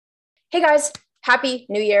Hey guys, happy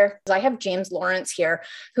new year. I have James Lawrence here,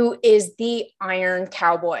 who is the Iron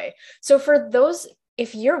Cowboy. So, for those,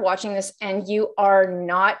 if you're watching this and you are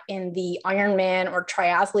not in the Ironman or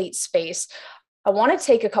triathlete space, I want to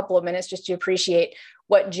take a couple of minutes just to appreciate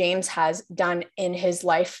what James has done in his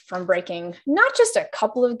life, from breaking not just a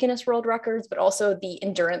couple of Guinness World Records, but also the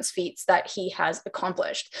endurance feats that he has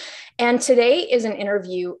accomplished. And today is an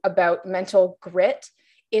interview about mental grit.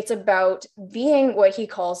 It's about being what he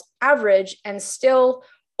calls average and still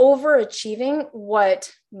overachieving what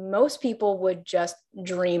most people would just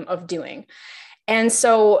dream of doing. And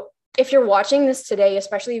so if you're watching this today,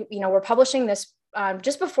 especially, we're publishing this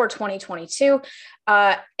just before 2022.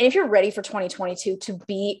 And if you're ready for 2022 to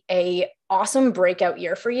be a awesome breakout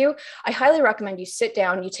year for you, I highly recommend you sit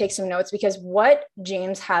down, you take some notes, because what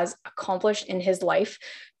James has accomplished in his life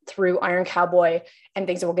through Iron Cowboy and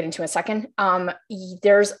things that we'll get into in a second,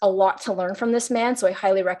 there's a lot to learn from this man. So I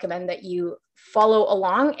highly recommend that you follow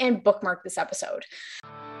along and bookmark this episode.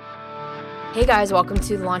 Hey guys, welcome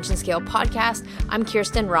to the Launch and Scale podcast. I'm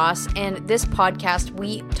Kirsten Ross, and this podcast,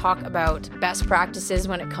 we talk about best practices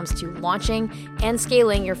when it comes to launching and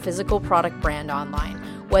scaling your physical product brand online.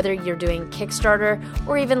 Whether you're doing Kickstarter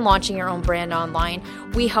or even launching your own brand online,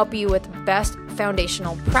 we help you with best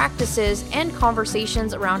foundational practices and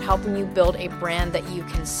conversations around helping you build a brand that you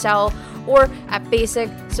can sell, or at basic,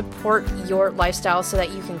 support your lifestyle so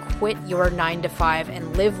that you can quit your 9-to-5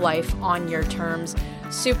 and live life on your terms.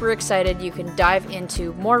 Super excited. You can dive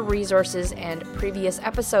into more resources and previous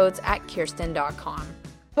episodes at kirsten.com.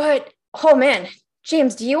 But, oh man,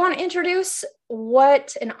 James, do you want to introduce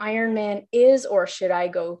what an Ironman is, or should I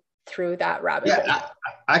go through that rabbit hole? Yeah,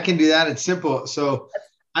 I can do that. It's simple. So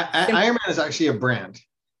Ironman is actually a brand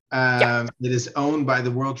that is owned by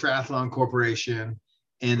the World Triathlon Corporation,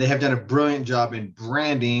 and they have done a brilliant job in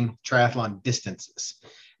branding triathlon distances.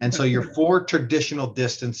 And so your four traditional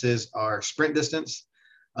distances are sprint distance,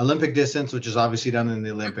 Olympic distance, which is obviously done in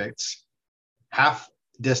the Olympics, half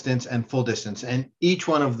distance, and full distance. And each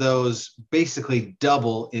one of those basically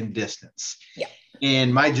double in distance. Yeah.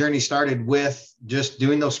 And my journey started with just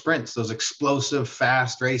doing those sprints, those explosive,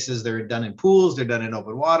 fast races. They're done in pools. They're done in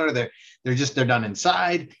open water. They're done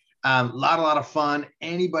inside. A lot of fun.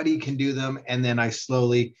 Anybody can do them. And then I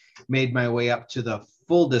slowly made my way up to the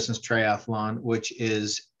full distance triathlon, which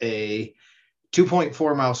is a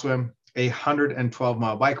 2.4 mile swim, a 112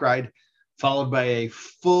 mile bike ride, followed by a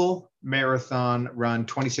full marathon run,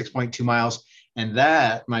 26.2 miles. And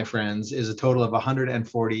that, my friends, is a total of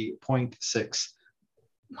 140.6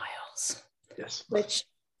 miles. Yes. Which,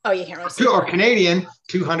 oh, you can't really see. Or Canadian,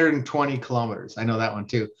 220 kilometers. I know that one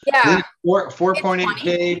too. Yeah.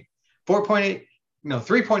 4.8K,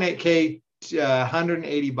 3.8K,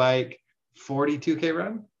 180 bike, 42K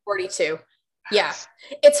run. 42. Yeah.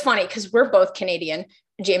 It's funny because we're both Canadian.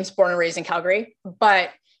 James, born and raised in Calgary,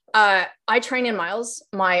 but I train in miles.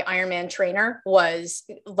 My Ironman trainer was,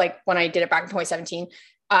 like, when I did it back in 2017,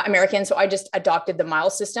 American. So I just adopted the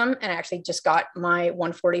mile system, and I actually just got my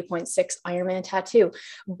 140.6 Ironman tattoo.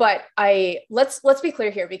 But let's be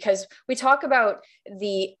clear here, because we talk about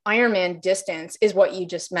the Ironman distance is what you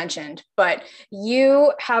just mentioned, but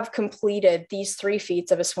you have completed these 3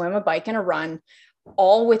 feats of a swim, a bike, and a run,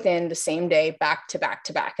 all within the same day, back to back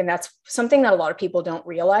to back. And that's something that a lot of people don't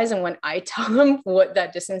realize. And when I tell them what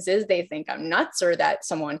that distance is, they think I'm nuts, or that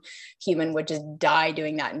someone human would just die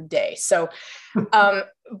doing that in a day. So,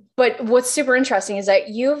 but what's super interesting is that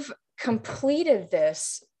you've completed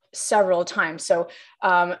this several times. So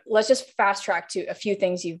let's just fast track to a few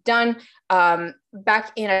things you've done.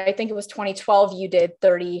 Back in, I think it was 2012, you did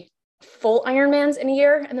 30 full Ironmans in a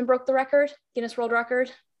year and then broke the record, Guinness World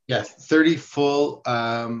Record. Yes, 30 full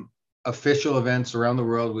official events around the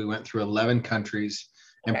world. We went through 11 countries.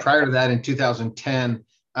 And prior to that, in 2010,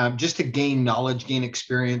 just to gain knowledge, gain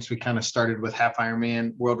experience, we kind of started with half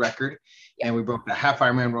Ironman world record. Yeah. And we broke the half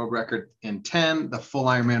Ironman world record in 10, the full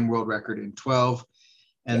Ironman world record in 12.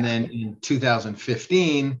 And then in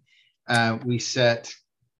 2015, we set,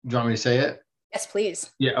 do you want me to say it? Yes,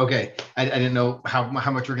 please. Yeah. Okay. I didn't know how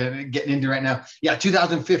much we're getting into right now. Yeah.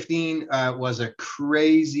 2015 was a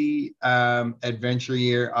crazy adventure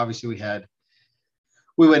year. Obviously we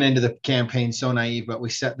went into the campaign so naive, but we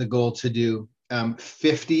set the goal to do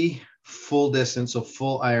 50 full distance, so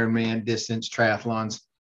full Ironman distance triathlons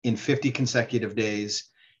in 50 consecutive days.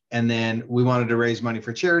 And then we wanted to raise money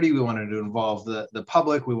for charity. We wanted to involve the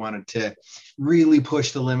public. We wanted to really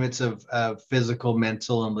push the limits of physical,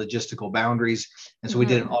 mental, and logistical boundaries. And so we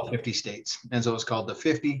did it in all 50 states. And so it was called the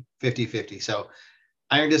 50-50-50. So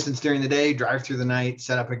iron distance during the day, drive through the night,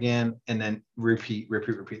 set up again, and then repeat.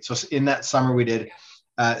 So in that summer, we did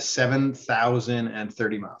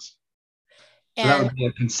 7,030 miles. So that And would be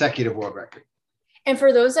a consecutive world record. And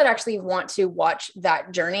for those that actually want to watch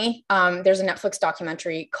that journey, there's a Netflix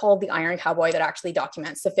documentary called The Iron Cowboy that actually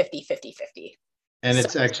documents the 50-50-50. And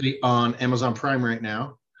it's actually on Amazon Prime right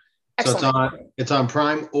now. Excellent. So it's on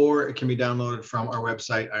Prime, or it can be downloaded from our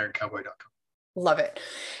website, ironcowboy.com. Love it.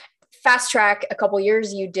 Fast track, a couple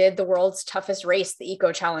years, you did the world's toughest race, the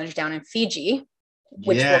Eco Challenge down in Fiji,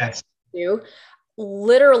 which yes. we'll do.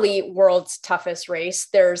 Literally world's toughest race.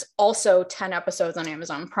 There's also 10 episodes on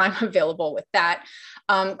Amazon Prime available with that.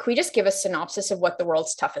 Can we just give a synopsis of what the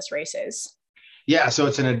world's toughest race is? Yeah, so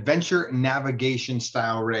it's an adventure navigation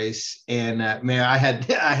style race, and man, I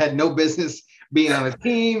had no business being on a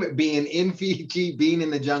team, being in Fiji, being in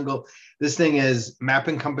the jungle. This thing is map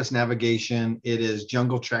and compass navigation. It is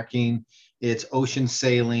jungle trekking. It's ocean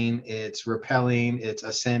sailing. It's rappelling. It's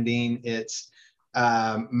ascending. It's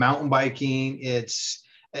mountain biking. It's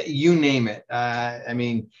you name it. I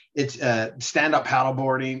mean, it's stand-up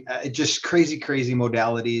paddleboarding. Just crazy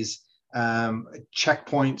modalities.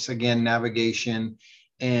 Checkpoints, again, navigation.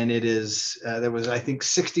 And it is there was, I think,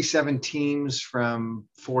 67 teams from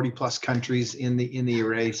 40 plus countries in the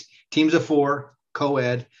race. Teams of 4,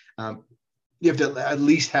 co-ed. You have to at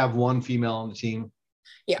least have one female on the team.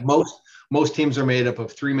 Yeah. Most teams are made up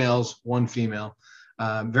of 3 males, 1 female.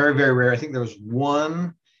 Very rare. I think there was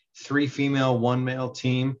 1 3 female, 1 male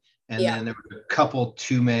team, and then there were a couple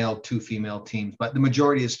 2 male, 2 female teams. But the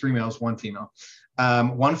majority is 3 males, 1 female.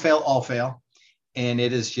 1 fail, all fail, and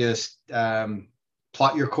it is just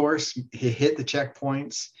plot your course, hit the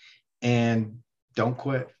checkpoints, and don't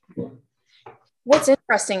quit. What's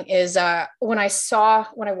interesting is when I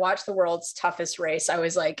watched the world's toughest race, I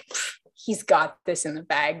was like, he's got this in the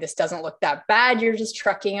bag. This doesn't look that bad. You're just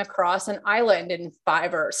trekking across an island in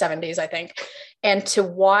 5 or 7 days, I think. And to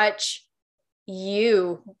watch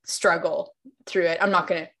you struggle through it, I'm not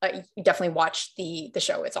going to definitely watch the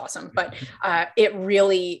show. It's awesome. But it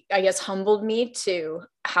really, I guess, humbled me to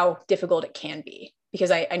how difficult it can be,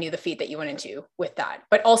 because I knew the feat that you went into with that.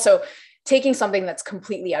 But also taking something that's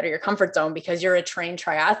completely out of your comfort zone, because you're a trained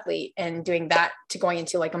triathlete, and doing that to going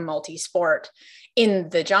into like a multi-sport in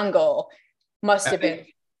the jungle must have been,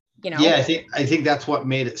 Yeah, I think that's what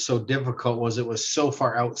made it so difficult, was it was so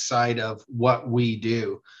far outside of what we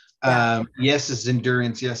do. Yeah. Yes, it's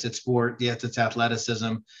endurance. Yes, it's sport. Yes, it's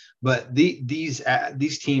athleticism. But these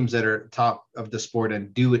teams that are top of the sport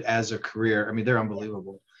and do it as a career, I mean, they're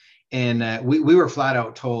unbelievable. And we were flat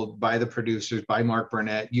out told by the producers, by Mark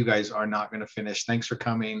Burnett, you guys are not going to finish. Thanks for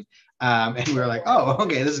coming. And we were like, oh,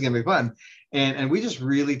 okay, this is going to be fun. And we just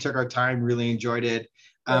really took our time, really enjoyed it.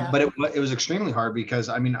 But it was extremely hard, because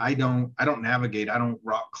I mean, I don't navigate, I don't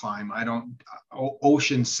rock climb, I don't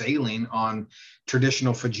ocean sailing on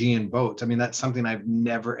traditional Fijian boats. I mean, that's something I've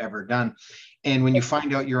never ever done. And when you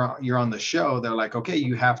find out you're on the show, they're like, okay,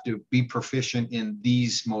 you have to be proficient in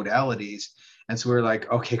these modalities. And so we're like,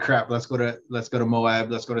 okay, crap, let's go to Moab,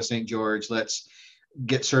 let's go to St. George, let's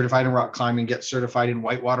get certified in rock climbing, get certified in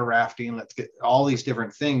whitewater rafting, let's get all these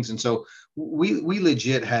different things. And so we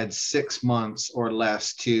legit had 6 months or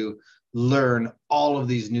less to learn all of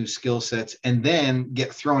these new skill sets, and then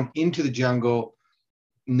get thrown into the jungle.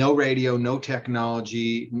 No radio, no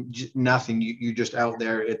technology, nothing. You're just out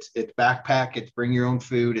there. It's backpack, it's bring your own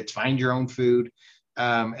food, it's find your own food.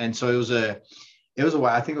 And so it was a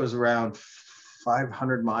while. I think it was around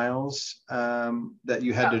 500 miles that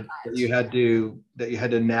you had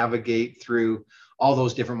to navigate through all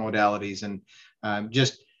those different modalities. And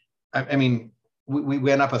I mean, we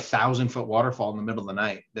went up 1,000-foot waterfall in the middle of the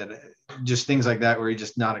night. Just things like that where you're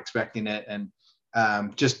just not expecting it. And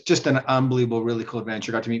just an unbelievable, really cool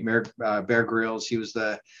adventure. Got to meet Bear Grylls. He was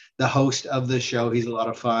the host of the show. He's a lot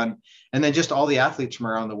of fun. And then just all the athletes from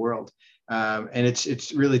around the world. And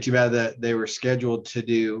it's really too bad that they were scheduled to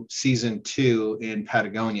do season 2 in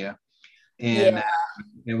Patagonia, and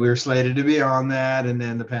we were slated to be on that, and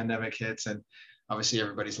then the pandemic hits, and obviously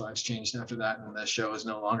everybody's lives changed after that, and the show is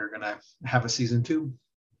no longer going to have a season 2.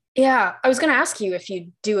 Yeah, I was going to ask you if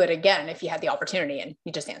you do it again if you had the opportunity, and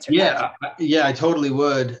you just answered. Yeah, I totally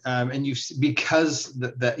would. And because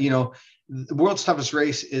the World's Toughest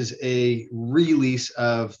Race is a release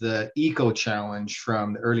of the Eco Challenge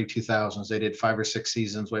from the early 2000s. They did 5 or 6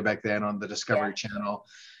 seasons way back then on the Discovery Channel.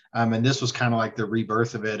 And this was kind of like the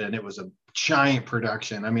rebirth of it. And it was a giant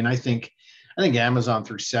production. I mean, I think Amazon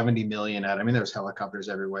threw 70 million at it. I mean, there was helicopters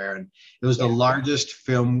everywhere. And it was the largest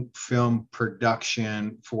film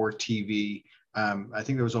production for TV. I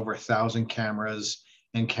think there was over 1,000 cameras.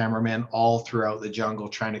 and cameramen all throughout the jungle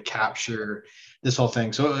trying to capture this whole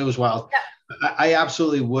thing. So it was wild. Yeah. I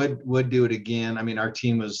absolutely would do it again. I mean, our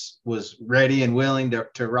team was ready and willing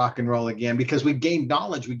to rock and roll again because we gained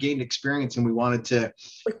knowledge, we gained experience, and we wanted to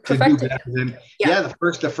do better. And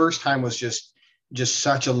the first time was just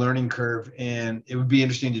such a learning curve, and it would be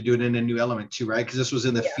interesting to do it in a new element too, right? Because this was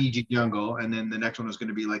in the Fiji jungle, and then the next one was going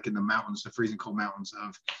to be like in the mountains, the freezing cold mountains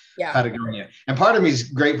of Patagonia. And part of me is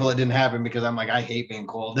grateful it didn't happen because I'm like, I hate being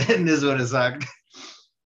cold, and this would have sucked.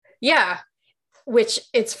 Yeah. Which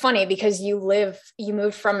it's funny because you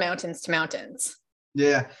moved from mountains to mountains.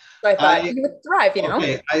 Yeah. So I thought you would thrive, you know?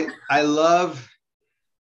 Okay. I love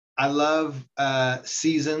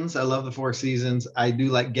seasons. I love the 4 seasons. I do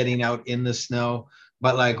like getting out in the snow,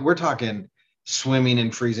 but like we're talking swimming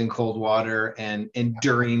in freezing cold water and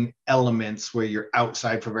enduring elements where you're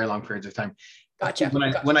outside for very long periods of time. Gotcha.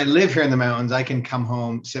 When I live here in the mountains, I can come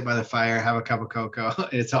home, sit by the fire, have a cup of cocoa.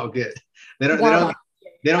 It's all good.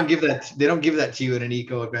 They don't give that to you in an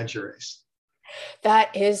eco adventure race.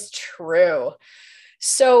 That is true.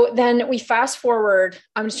 So then we fast forward.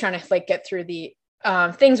 I'm just trying to like get through the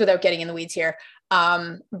things without getting in the weeds here.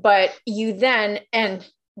 But you then, and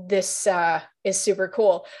this is super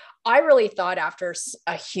cool. I really thought after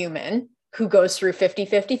a human who goes through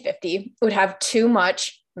 50-50-50 would have too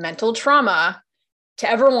much mental trauma to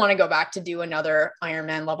ever want to go back to do another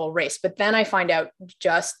Ironman level race. But then I find out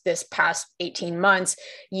just this past 18 months,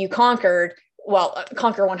 you conquer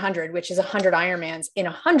 100, which is 100 Ironmans in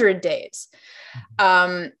 100 days,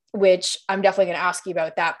 which I'm definitely going to ask you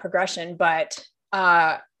about that progression. But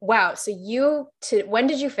wow. So when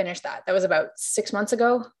did you finish that? That was about 6 months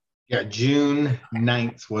ago? Yeah, June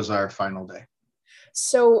 9th was our final day.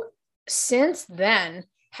 So since then,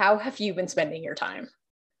 how have you been spending your time?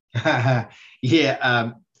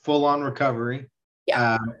 Full on recovery.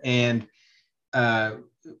 Yeah.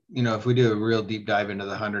 If we do a real deep dive into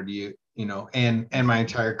the 100, and my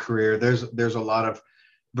entire career, there's a lot of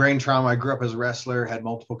brain trauma. I grew up as a wrestler, had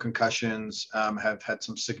multiple concussions, have had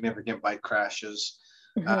some significant bike crashes.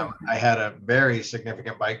 I had a very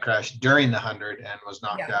significant bike crash during the 100 and was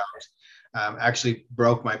knocked out. Actually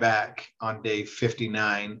broke my back on day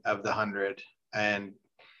 59 of the 100 and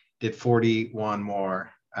did 41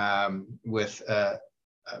 more with a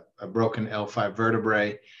broken L5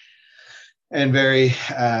 vertebrae and very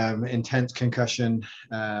intense concussion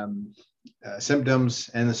symptoms.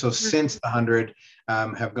 And so since the 100,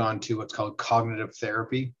 have gone to what's called cognitive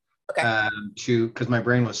therapy, because my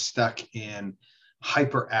brain was stuck in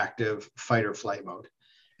hyperactive fight or flight mode.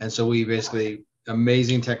 And so we basically,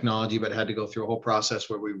 amazing technology, but had to go through a whole process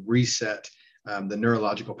where we reset the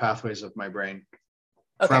neurological pathways of my brain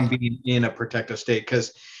from being in a protective state.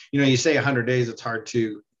 Because, you say 100 days, it's hard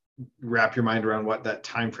to wrap your mind around what that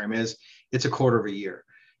time frame is. It's a quarter of a year.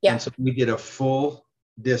 Yeah. And so we did a full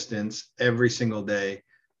distance every single day,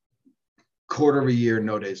 quarter of a year,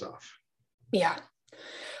 no days off. Yeah.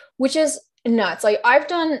 Which is nuts. Like I've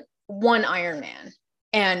done one Ironman,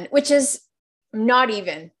 and which is not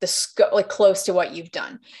even the scope, like close to what you've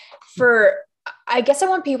done. I guess I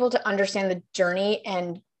want people to understand the journey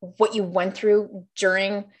and what you went through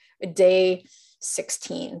during day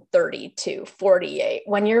 16, 32, 48,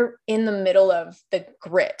 when you're in the middle of the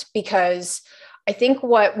grit, because I think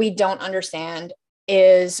what we don't understand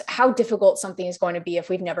is how difficult something is going to be if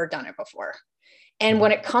we've never done it before. And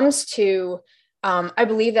when it comes to, I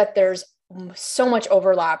believe that there's so much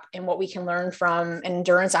overlap in what we can learn from an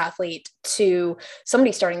endurance athlete to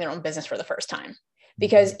somebody starting their own business for the first time.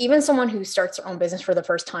 Because even someone who starts their own business for the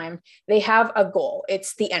first time, they have a goal.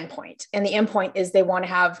 It's the end point. And the end point is they want to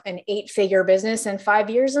have an 8-figure business in 5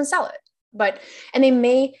 years and sell it. And they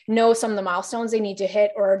may know some of the milestones they need to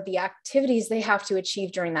hit or the activities they have to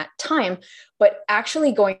achieve during that time, but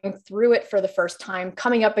actually going through it for the first time,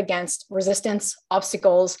 coming up against resistance,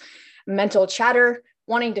 obstacles, mental chatter,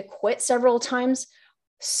 wanting to quit several times.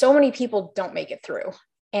 So many people don't make it through.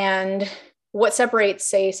 And what separates,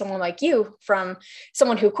 say, someone like you from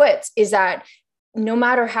someone who quits is that no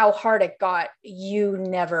matter how hard it got, you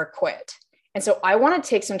never quit. And so I want to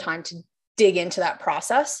take some time to dig into that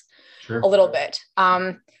process a little bit.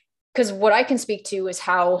 Because what I can speak to is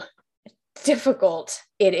how difficult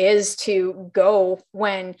it is to go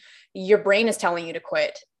when your brain is telling you to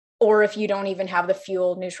quit, or if you don't even have the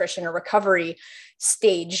fuel, nutrition, or recovery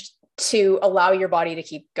staged to allow your body to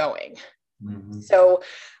keep going. Mm-hmm. So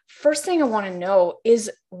first thing I want to know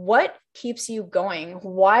is what keeps you going?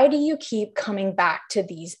 Why do you keep coming back to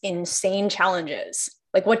these insane challenges?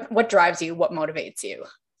 Like what drives you? What motivates you?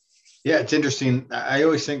 Yeah, it's interesting. I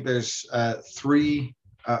always think there's 3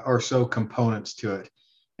 or so components to it.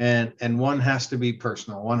 and one has to be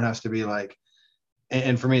personal. One has to be like,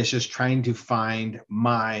 and for me, it's just trying to find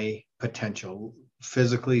my potential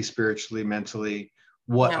physically, spiritually, mentally.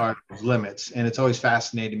 What are those limits? And it's always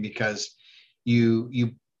fascinating because you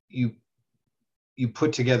you you you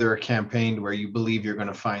put together a campaign where you believe you're going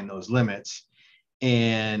to find those limits.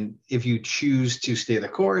 And if you choose to stay the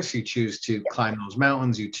course, you choose to climb those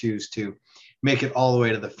mountains, you choose to make it all the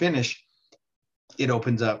way to the finish, it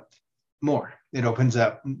opens up more. It opens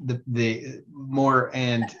up the more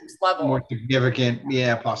and more significant,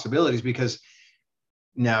 possibilities, because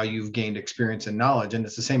now you've gained experience and knowledge. And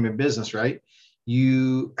it's the same in business, right?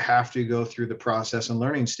 You have to go through the process and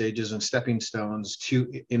learning stages and stepping stones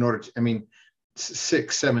in order to, I mean,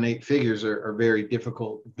 6, 7, 8 figures are very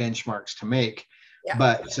difficult benchmarks to make. Yeah.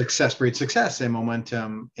 But success breeds success, and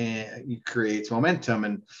momentum creates momentum,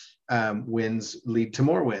 and wins lead to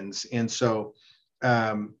more wins. And so,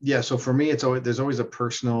 so for me, there's always a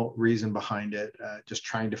personal reason behind it. Just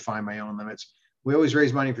trying to find my own limits. We always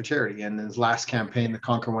raise money for charity. And this last campaign, the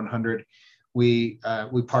Conquer 100, we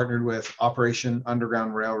partnered with Operation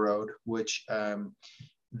Underground Railroad, which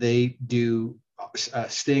they do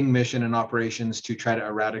sting mission and operations to try to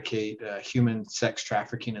eradicate human sex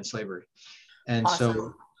trafficking and slavery. And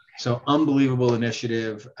awesome. So unbelievable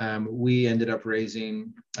initiative. We ended up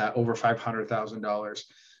raising over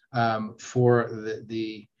 $500,000 for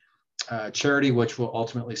the charity, which will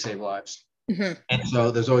ultimately save lives. Mm-hmm. And so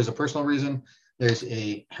there's always a personal reason. There's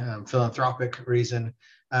a philanthropic reason.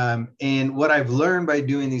 And what I've learned by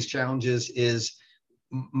doing these challenges is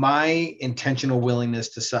my intentional willingness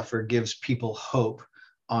to suffer gives people hope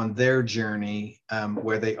on their journey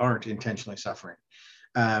where they aren't intentionally suffering.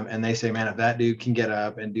 And they say, man, if that dude can get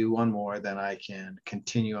up and do one more, then I can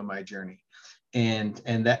continue on my journey. And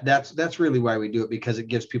that's really why we do it, because it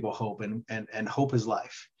gives people hope, and hope is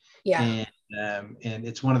life. Yeah. And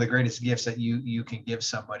it's one of the greatest gifts that you can give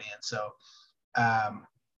somebody. And so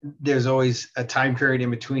there's always a time period in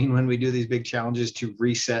between when we do these big challenges to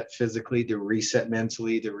reset physically, to reset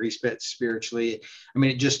mentally, to reset spiritually. I mean,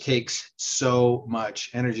 it just takes so much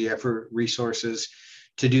energy, effort, resources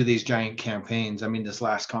to do these giant campaigns. I mean, this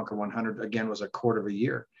last Conquer 100 again was a quarter of a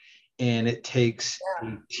year, and it takes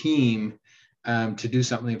a team to do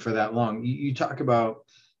something for that long. You talk about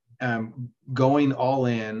going all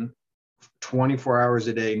in 24 hours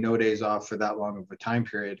a day, no days off for that long of a time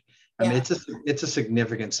period. I mean, it's a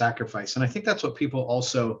significant sacrifice. And I think that's what people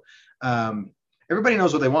also, everybody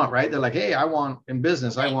knows what they want, right? They're like, hey, I want in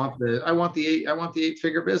business, I want the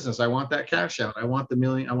 8-figure business. I want that cash out. I want the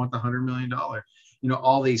million, I want the $100 million,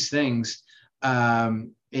 all these things.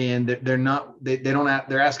 And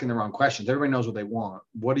they're asking the wrong questions. Everybody knows what they want.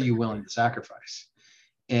 What are you willing to sacrifice?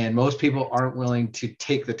 And most people aren't willing to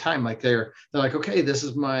take the time. Like they're like, okay, this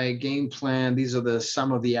is my game plan. These are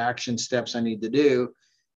some of the action steps I need to do.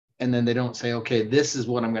 And then they don't say, okay, this is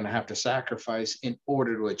what I'm going to have to sacrifice in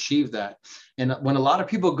order to achieve that. And when a lot of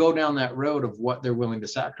people go down that road of what they're willing to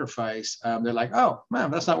sacrifice, they're like, oh,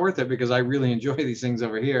 man, that's not worth it because I really enjoy these things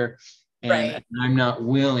over here. And I'm not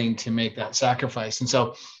willing to make that sacrifice. And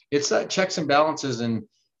so it's that checks and balances. And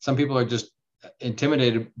some people are just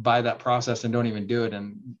intimidated by that process and don't even do it.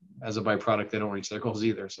 And as a byproduct, they don't reach their goals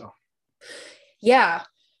either. So, yeah.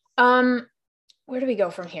 Where do we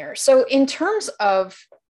go from here? So in terms of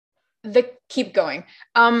keep going.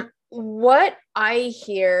 What I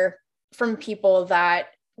hear from people that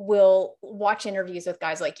will watch interviews with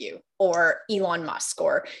guys like you or Elon Musk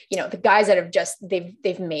or, the guys that have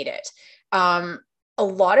they've made it. A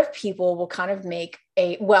lot of people will kind of make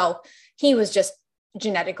he was just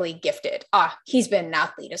genetically gifted. He's been an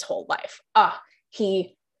athlete his whole life.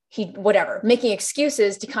 He whatever, making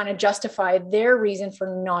excuses to kind of justify their reason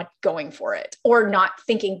for not going for it or not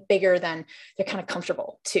thinking bigger than they're kind of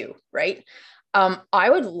comfortable to, right? I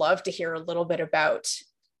would love to hear a little bit about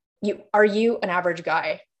you. Are you an average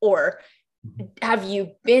guy, or have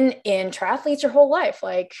you been in triathletes your whole life,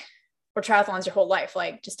 or triathlons your whole life?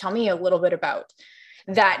 Just tell me a little bit about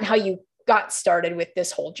that and how you got started with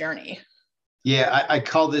this whole journey. Yeah, I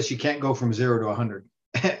call this, you can't go from 0 to 100.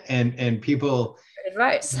 and people,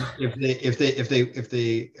 advice, if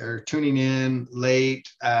they are tuning in late,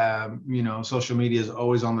 social media is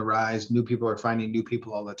always on the rise. New people are finding new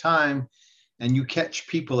people all the time, and you catch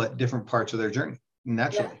people at different parts of their journey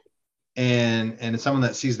naturally. And it's someone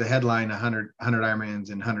that sees the headline 100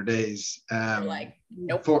 Ironmans in 100 days,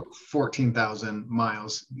 nope. 14,000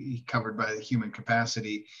 miles covered by the human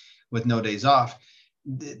capacity with no days off.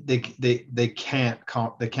 They can't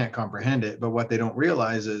comprehend it. But what they don't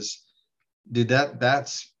realize is, dude,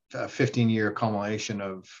 that's a 15-year accumulation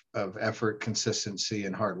of effort, consistency,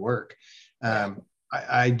 and hard work.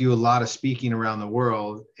 I do a lot of speaking around the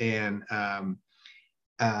world, and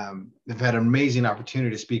I've had an amazing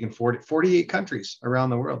opportunity to speak in 48 countries around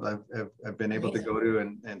the world. I've been able to go to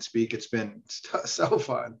and speak. It's been so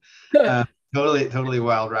fun. Totally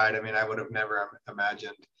wild ride. I mean, I would have never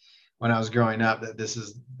imagined when I was growing up that this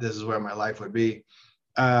is where my life would be.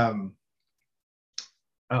 Oh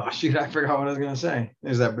shoot, I forgot what I was going to say.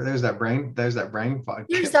 There's that brain fog.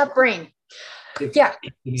 There's that brain. Yeah.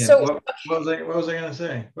 So what was I going to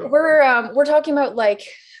say? We're talking about, like,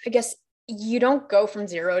 I guess you don't go from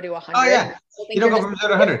 0 to 100. Oh yeah, you don't go from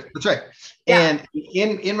 0 to 100. That's right. Yeah. And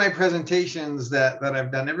in my presentations that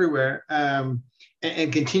I've done everywhere, and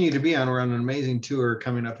continue to be on, we're on an amazing tour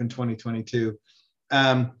coming up in 2022.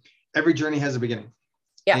 Every journey has a beginning.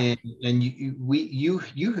 Yeah. And you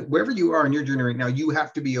wherever you are in your journey right now, you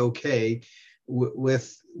have to be okay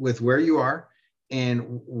with where you are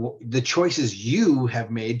and the choices you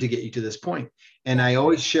have made to get you to this point. And I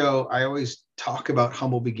always talk about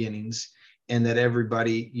humble beginnings, and that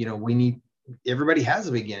everybody, everybody has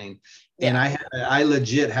a beginning. Yeah. And I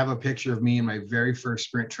legit have a picture of me in my very first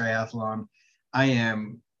sprint triathlon. I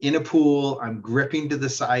am in a pool. I'm gripping to the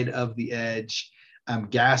side of the edge. I'm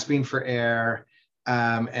gasping for air.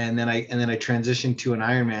 And then I transitioned to an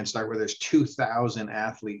Ironman start where there's 2,000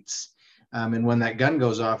 athletes. And when that gun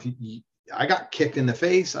goes off, I got kicked in the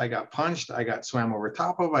face. I got punched. I got swam over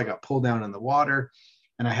top of. I got pulled down in the water.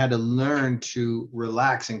 And I had to learn to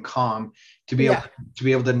relax and calm to be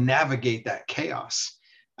able to navigate that chaos.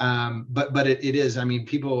 But it is, I mean,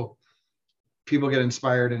 people get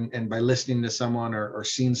inspired and by listening to someone or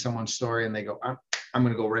seeing someone's story, and they go, I'm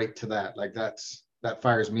going to go right to that. Like that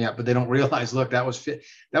fires me up, but they don't realize, look, that was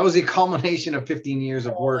the culmination of 15 years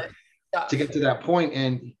of work to get to that point.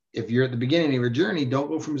 And if you're at the beginning of your journey, don't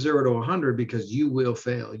go from 0 to 100, because you will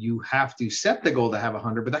fail. You have to set the goal to have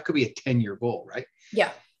 100, but that could be a 10-year goal, right?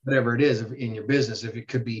 Yeah. Whatever it is in your business, if it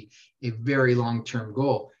could be a very long-term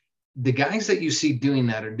goal. The guys that you see doing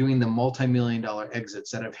that are doing the multi-million-dollar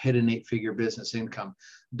exits that have hit an 8-figure business income.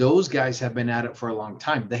 Those guys have been at it for a long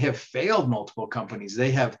time. They have failed multiple companies.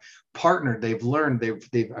 They have partnered. They've learned.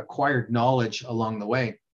 They've acquired knowledge along the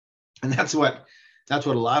way, and that's what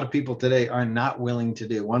a lot of people today are not willing to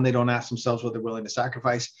do. One, they don't ask themselves what they're willing to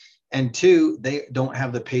sacrifice, and two, they don't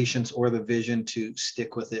have the patience or the vision to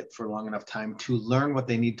stick with it for long enough time to learn what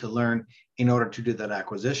they need to learn in order to do that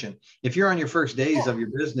acquisition. If you're on your first days of your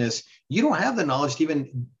business, you don't have the knowledge to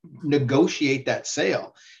even negotiate that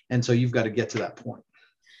sale. And so you've got to get to that point.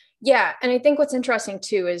 Yeah. And I think what's interesting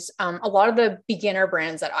too is a lot of the beginner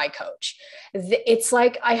brands that I coach, it's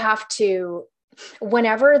like I have to,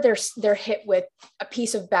 whenever they're hit with a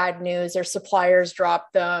piece of bad news, their suppliers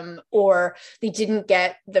dropped them, or they didn't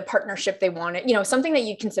get the partnership they wanted, something that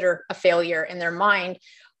you consider a failure in their mind,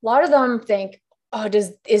 a lot of them think, oh,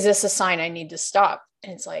 is this a sign I need to stop?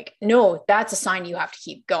 And it's like, no, that's a sign you have to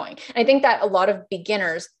keep going. And I think that a lot of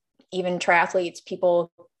beginners, even triathletes,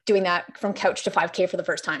 people doing that from couch to 5K for the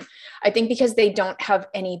first time, I think because they don't have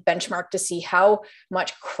any benchmark to see how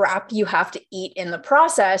much crap you have to eat in the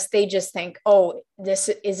process, they just think, oh, is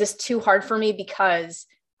this too hard for me because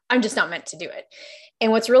I'm just not meant to do it.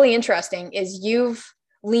 And what's really interesting is you've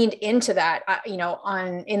leaned into that, in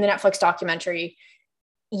the Netflix documentary,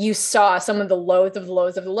 you saw some of the lows of the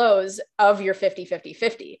lows of the lows of your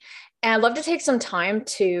 50-50-50. And I'd love to take some time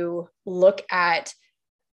to look at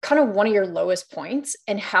kind of one of your lowest points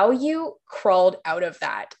and how you crawled out of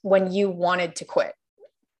that when you wanted to quit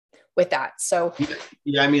with that. So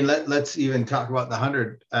yeah, I mean, let's even talk about the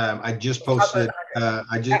 100. I just posted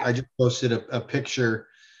I just posted a picture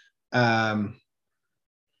on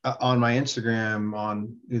my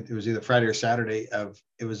Instagram it was either Friday or Saturday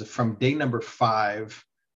it was from day number 5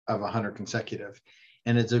 of 100 consecutive.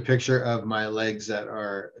 And it's a picture of my legs that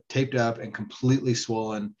are taped up and completely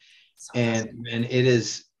swollen. And it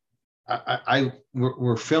is,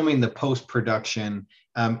 we're filming the post-production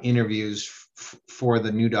interviews for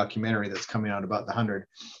the new documentary that's coming out about the 100.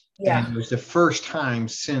 Yeah. And it was the first time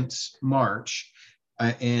since March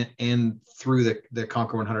and through the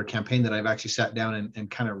Conquer 100 campaign that I've actually sat down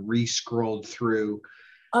and kind of re-scrolled through.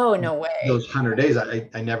 Oh, no way. Those 100 days.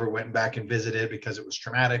 I never went back and visited because it was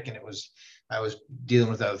traumatic and I was dealing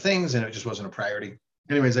with other things and it just wasn't a priority.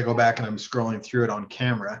 Anyways, I go back and I'm scrolling through it on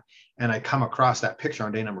camera and I come across that picture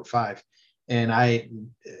on day number 5. And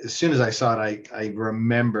as soon as I saw it, I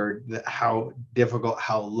remembered how difficult,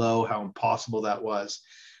 how low, how impossible that was.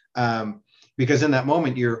 Because in that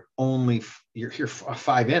moment, you're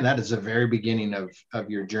 5 in. That is the very beginning of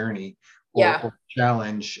your journey or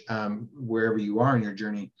challenge, wherever you are in your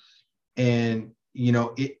journey. And,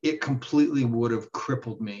 it completely would have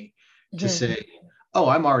crippled me to say, oh,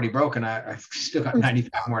 I'm already broken. I've still got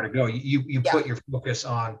 95 more to go. You Yeah. put your focus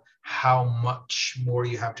on how much more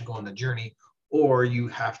you have to go on the journey, or you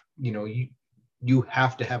have, you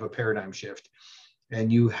have to have a paradigm shift,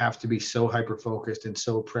 and you have to be so hyper focused and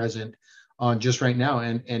so present on just right now,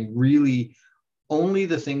 and really only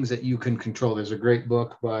the things that you can control. There's a great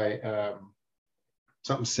book by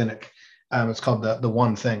something Sinek. It's called the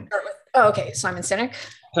One Thing. Oh, okay, Simon Sinek.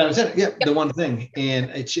 Simon Sinek, yeah, yep. The One Thing, and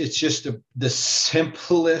it's just the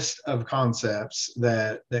simplest of concepts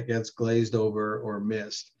that gets glazed over or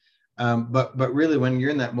missed. But really, when you're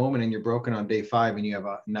in that moment and you're broken on day 5 and you have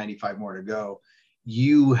 95 more to go,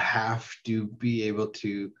 you have to be able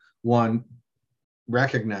to, one,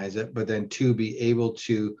 recognize it, but then 2, be able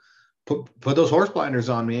to put those horse blinders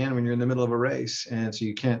on, man, when you're in the middle of a race, and so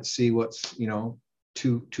you can't see what's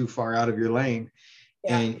too far out of your lane.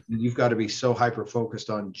 Yeah. And you've got to be so hyper focused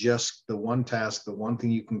on just the one task, the one thing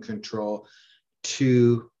you can control,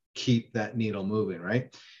 to keep that needle moving,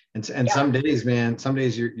 right? And some days, man,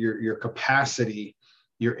 your capacity,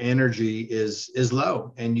 your energy is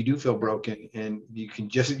low, and you do feel broken, and you can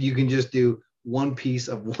just do one piece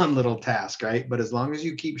of one little task, right? But as long as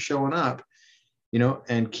you keep showing up,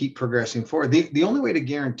 and keep progressing forward. The only way to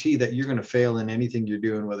guarantee that you're going to fail in anything you're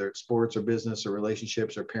doing, whether it's sports or business or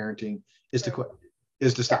relationships or parenting, is to quit,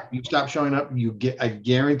 is to stop. You stop showing up, I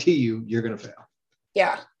guarantee you're going to fail.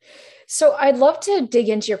 Yeah. So I'd love to dig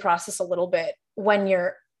into your process a little bit when you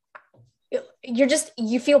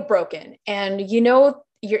feel broken, and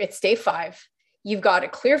it's day 5. You've got a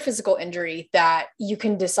clear physical injury that you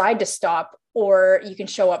can decide to stop, or you can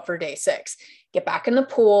show up for day 6, get back in the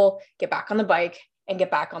pool, get back on the bike, and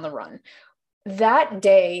get back on the run. That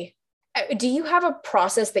day, do you have a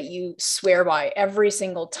process that you swear by every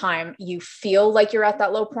single time you feel like you're at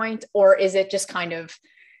that low point? Or is it just kind of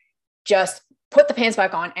just put the pants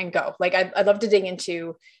back on and go? Like, I'd love to dig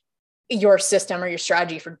into your system or your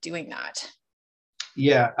strategy for doing that.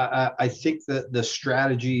 Yeah, I think that the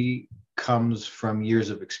strategy comes from years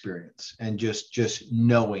of experience and just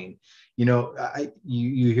knowing.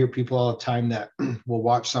 You hear people all the time that will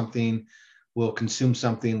watch something, will consume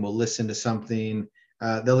something, will listen to something,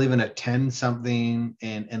 they'll even attend something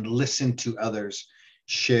and listen to others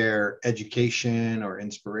share education or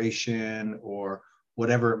inspiration or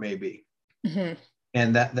whatever it may be. Mm-hmm.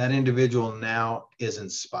 And that individual now is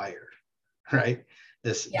inspired, right?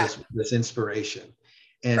 This inspiration.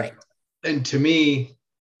 And to me,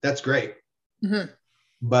 that's great. Mm-hmm.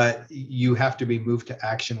 But you have to be moved to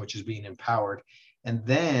action, which is being empowered. And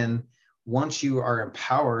then once you are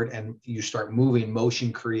empowered and you start moving,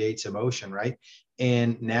 motion creates emotion, right?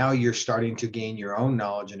 And now you're starting to gain your own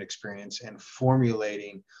knowledge and experience and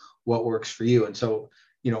formulating what works for you. And so,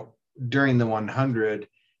 during the 100,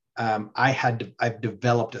 I've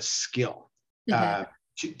developed a skill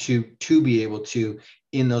to be able to,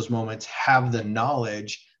 in those moments, have the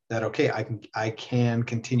knowledge that, okay, I can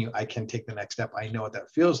continue, I can take the next step. I know what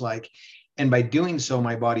that feels like. And by doing so,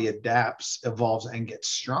 my body adapts, evolves, and gets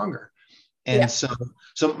stronger. And so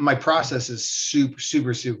my process is super,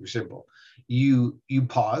 super, super simple. You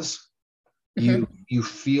pause, you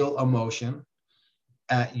feel emotion,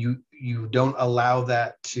 you don't allow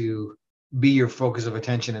that to be your focus of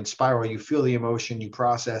attention and spiral. You feel the emotion, you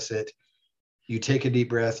process it, you take a deep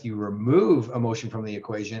breath, you remove emotion from the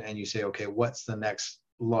equation, and you say, okay, what's the next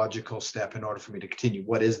logical step in order for me to continue?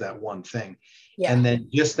 What is that one thing? Yeah. And then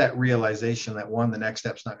just that realization that, 1, the next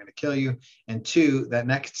step's not going to kill you, and 2, that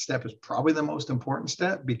next step is probably the most important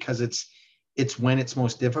step, because it's when it's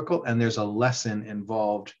most difficult, and there's a lesson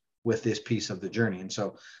involved with this piece of the journey. And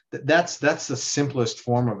so that's the simplest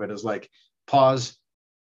form of it, is like pause,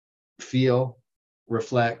 feel,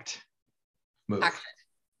 reflect, move.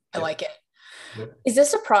 I like it. Yeah. Is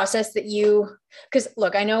this a process that because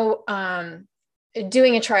look, I know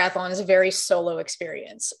doing a triathlon is a very solo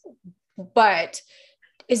experience, but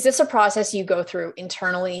is this a process you go through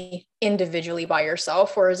internally, individually by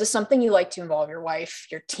yourself, or is this something you like to involve your wife,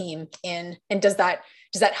 your team in? And does that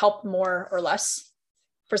help more or less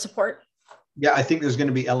for support? Yeah, I think there's going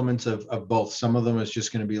to be elements of both. Some of them is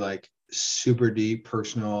just going to be like super deep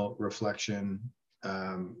personal reflection,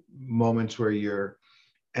 moments where you're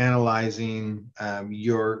analyzing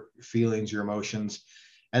your feelings, your emotions.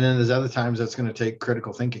 And then there's other times that's going to take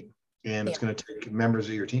critical thinking, and it's going to take members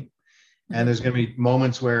of your team. And there's going to be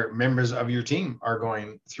moments where members of your team are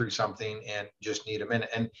going through something and just need a minute.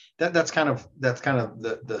 And that's kind of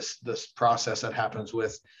the process that happens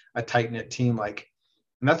with a tight knit team.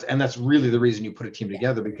 And that's really the reason you put a team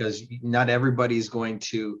together, because not everybody's going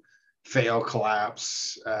to fail,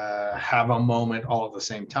 collapse, have a moment all at the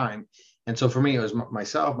same time. And so for me, it was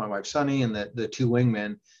myself, my wife Sunny, and the two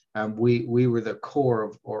wingmen. We were the core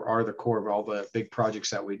of, or are the core of, all the big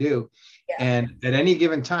projects that we do. Yeah. And at any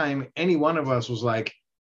given time, any one of us was like,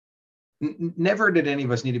 never did any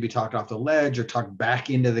of us need to be talked off the ledge or talked back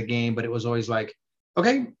into the game, but it was always like,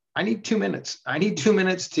 okay, I need 2 minutes. I need 2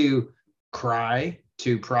 minutes to cry,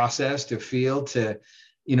 to process, to feel, to,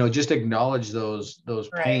 just acknowledge those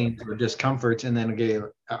pains or discomforts. And then again,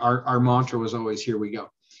 our mantra was always, here we go.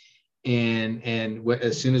 And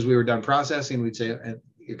as soon as we were done processing, we'd say,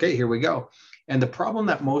 okay, here we go. And the problem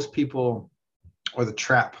that most people, or the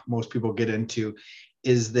trap most people get into,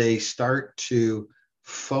 is they start to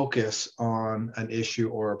focus on an issue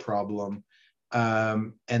or a problem.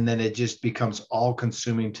 And then it just becomes all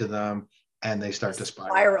consuming to them, and they start to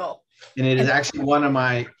spiral. And it is actually one of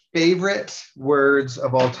my favorite words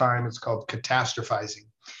of all time. It's called catastrophizing.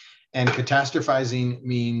 And catastrophizing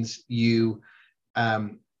means you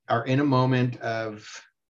are in a moment of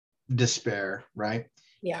despair, right?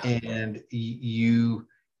 Yeah. And you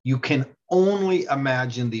can only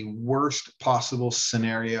imagine the worst possible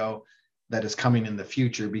scenario that is coming in the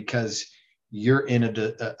future, because you're in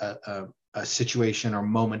a situation or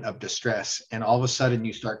moment of distress, and all of a sudden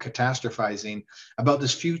you start catastrophizing about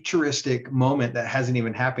this futuristic moment that hasn't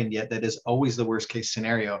even happened yet, that is always the worst case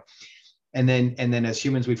scenario. And then as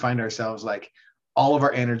humans, we find ourselves like, all of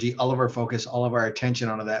our energy, all of our focus, all of our attention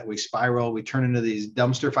onto that, we spiral, we turn into these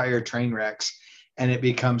dumpster fire train wrecks, and it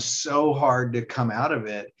becomes so hard to come out of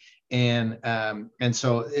it. And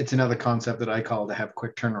so it's another concept that I call to have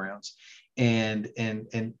quick turnarounds. And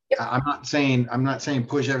I'm not saying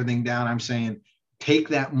push everything down. I'm saying take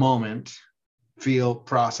that moment, feel,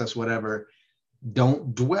 process, whatever.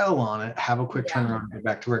 Don't dwell on it. Have a quick turnaround, get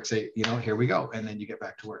back to work. Say, here we go, and then you get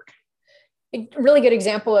back to work. A really good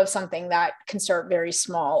example of something that can start very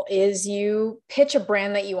small is you pitch a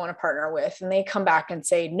brand that you want to partner with, and they come back and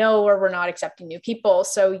say, no, or we're not accepting new people.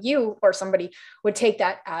 So you or somebody would take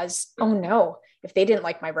that as, oh no, if they didn't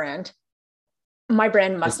like my brand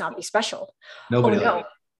must not be special. Nobody. Oh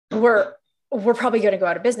no, we're probably going to go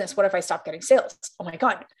out of business. What if I stop getting sales? Oh my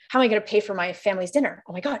God, how am I going to pay for my family's dinner?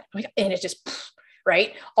 Oh my God. And it just,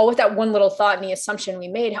 right? All with that one little thought and the assumption we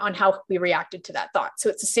made on how we reacted to that thought. So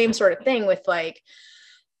it's the same sort of thing with like,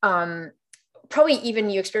 probably even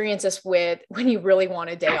you experience this with when you really want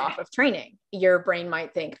a day off of training. Your brain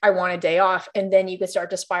might think, I want a day off. And then you could start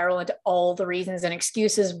to spiral into all the reasons and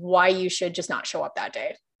excuses why you should just not show up that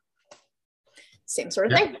day. Same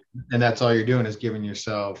sort of thing. And that's all you're doing is giving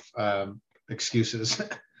yourself excuses.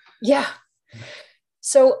 Yeah.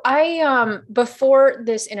 So I, before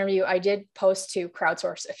this interview, I did post to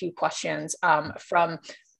crowdsource a few questions from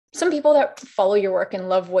some people that follow your work and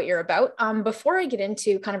love what you're about. Before I get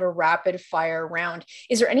into kind of a rapid fire round,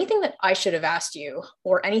 is there anything that I should have asked you,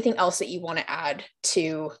 or anything else that you want to add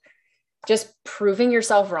to just proving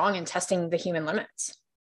yourself wrong and testing the human limits?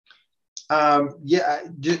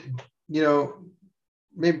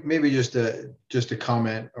 Maybe just a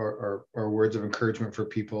comment or words of encouragement for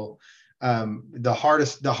people. The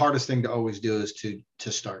hardest thing to always do is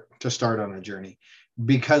to start on a journey,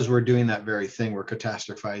 because we're doing that very thing. We're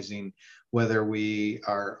catastrophizing, whether we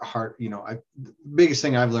are hard. The biggest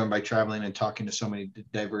thing I've learned by traveling and talking to so many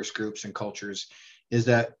diverse groups and cultures is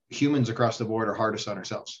that humans across the board are hardest on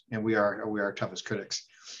ourselves, and we are our toughest critics.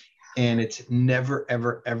 And it's never,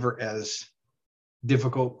 ever, ever as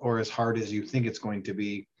difficult or as hard as you think it's going to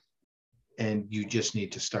be, and you just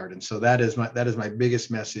need to start. And so that is my biggest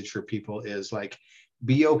message for people, is like,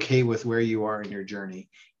 be okay with where you are in your journey.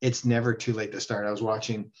 It's never too late to start. I was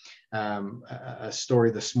watching a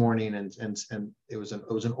story this morning, and it was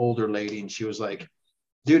an older lady, and she was like,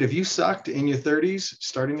 dude, if you sucked in your 30s,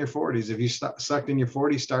 start in your 40s. If you sucked in your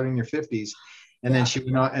 40s, start in your 50s. And then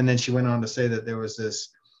she went on to say that there was this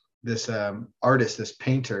artist, this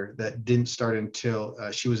painter, that didn't start until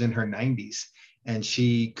she was in her 90s, and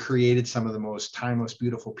she created some of the most timeless,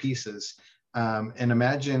 beautiful pieces. And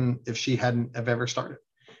imagine if she hadn't have ever started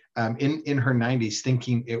in her 90s,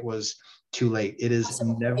 thinking it was too late. It is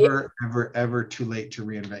never, ever, ever too late to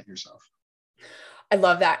reinvent yourself. I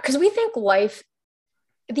love that, because we think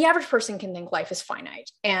the average person can think life is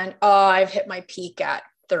finite, and I've hit my peak at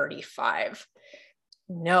 35.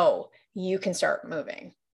 No, you can start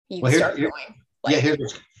moving. You can start going.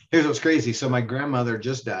 Here's what's crazy. So my grandmother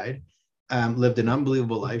just died, lived an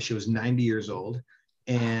unbelievable life. She was 90 years old.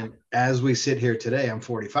 And as we sit here today, I'm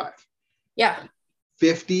 45. Yeah.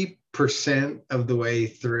 50% of the way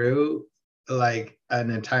through like an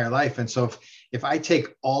entire life. And so if I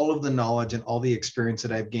take all of the knowledge and all the experience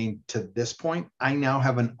that I've gained to this point, I now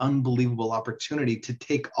have an unbelievable opportunity to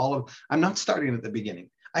take I'm not starting at the beginning.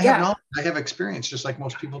 I have knowledge, I have experience, just like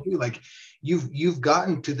most people do. Like you've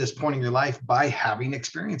gotten to this point in your life by having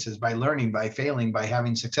experiences, by learning, by failing, by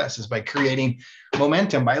having successes, by creating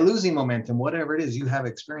momentum, by losing momentum, whatever it is, you have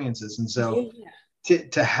experiences. And so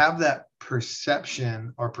to have that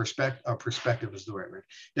perception or perspective is the right word,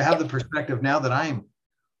 to have the perspective now that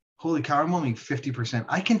holy cow, I'm only 50%.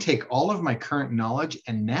 I can take all of my current knowledge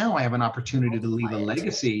and now I have an opportunity to leave a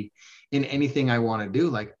legacy in anything I want to do.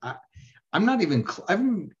 Like I'm not even,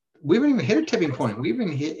 we haven't even hit a tipping point. We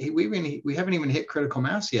haven't even hit critical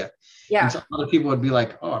mass yet. Yeah. And so other people would be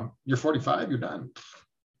like, oh, you're 45, you're done.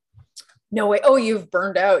 No way. Oh, you've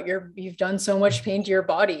burned out. You've done so much pain to your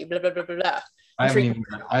body, blah, blah, blah, blah, blah. I haven't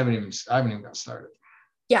even got started.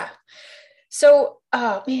 Yeah. So,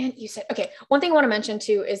 man, you said, okay. One thing I want to mention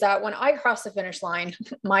too, is that when I crossed the finish line,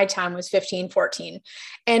 my time was 15:14.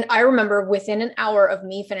 And I remember within an hour of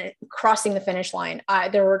me crossing the finish line,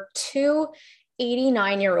 there were 2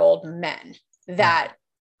 89-year-old men that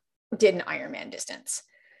did an Ironman distance.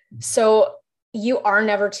 So you are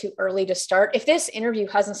never too early to start. If this interview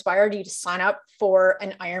has inspired you to sign up for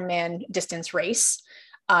an Ironman distance race,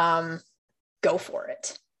 go for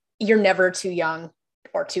it. You're never too young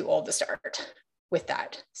or too old to start with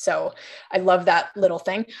that. So I love that little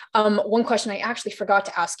thing. One question I actually forgot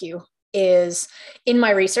to ask you is, in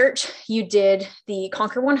my research, you did the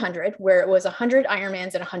Conquer 100, where it was 100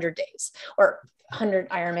 Ironmans in 100 days, or 100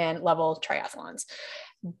 Ironman level triathlons,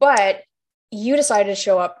 but you decided to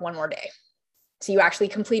show up one more day. So you actually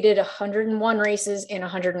completed 101 races in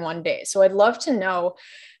 101 days. So I'd love to know,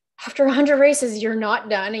 after 100 races, you're not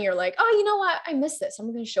done and you're like, oh, you know what? I missed this.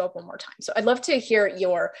 I'm going to show up one more time. So I'd love to hear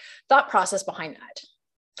your thought process behind that.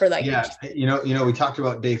 For like, we talked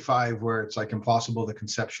about day 5 where it's like impossible to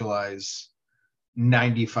conceptualize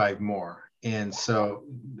 95 more. And so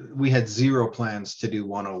we had 0 plans to do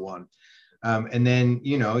 101. And then,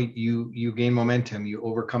 you gain momentum, you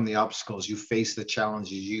overcome the obstacles, you face the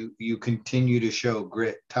challenges, you continue to show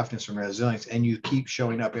grit, toughness, and resilience, and you keep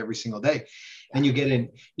showing up every single day. And you get in,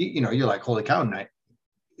 you're like, holy cow,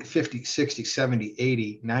 50, 60, 70,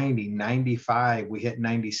 80, 90, 95, we hit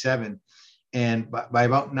 97. And by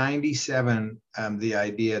about 97, the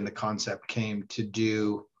idea and the concept came to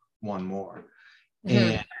do one more.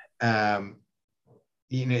 Mm-hmm. And,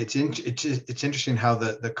 it's interesting how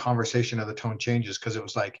the conversation of the tone changes, because it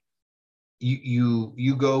was like,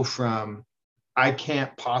 you go from, I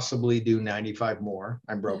can't possibly do 95 more,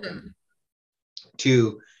 I'm broken, mm-hmm.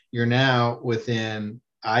 to you're now within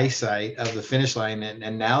eyesight of the finish line.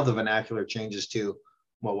 And now the vernacular changes to,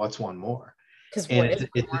 well, what's one more? And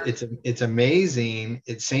it's amazing.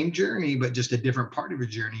 It's same journey, but just a different part of your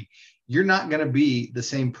journey. You're not going to be the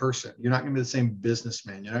same person. You're not going to be the same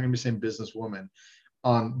businessman. You're not going to be the same businesswoman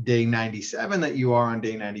on day 97 that you are on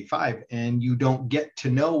day 95. And you don't get to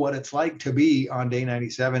know what it's like to be on day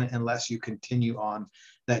 97 unless you continue on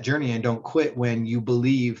that journey and don't quit when you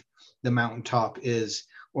believe the mountaintop is,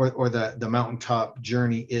 or the mountaintop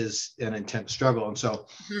journey is an intense struggle. And so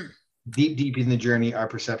deep in the journey, our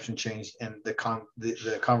perception changed, and the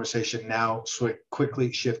conversation now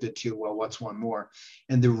quickly shifted to, well, what's one more?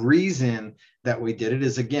 And the reason that we did it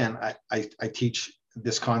is, again, I teach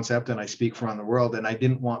this concept and I speak for around the world, and I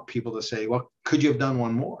didn't want people to say, well, could you have done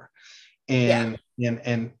one more? And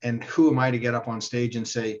who am I to get up on stage and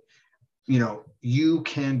say, you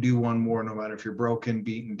can do one more no matter if you're broken,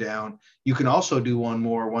 beaten down. You can also do one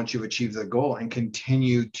more once you've achieved the goal and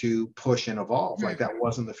continue to push and evolve. Mm-hmm. Like that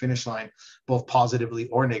wasn't the finish line, both positively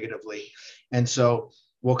or negatively. And so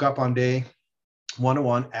woke up on day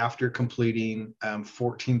 101 after completing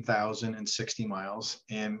 14,060 miles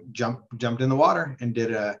and jumped in the water and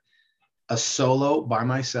did a solo by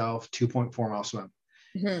myself 2.4 mile swim.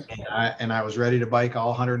 Mm-hmm. And I was ready to bike all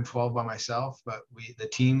 112 by myself, but the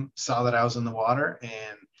team saw that I was in the water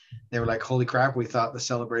and they were like, holy crap, we thought the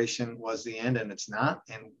celebration was the end, and it's not.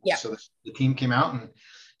 And so the team came out and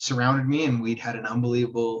surrounded me, and we'd had an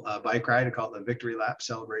unbelievable bike ride. I call it the victory lap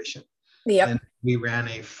celebration. Yep. And we ran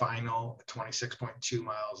a final 26.2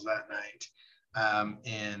 miles that night,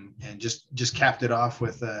 and just capped it off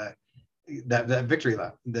with that victory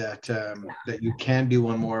lap, that you can do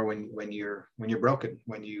one more when you're broken,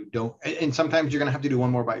 when you don't, and sometimes you're going to have to do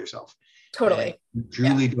one more by yourself. Totally. And you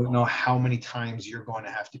truly don't know how many times you're going to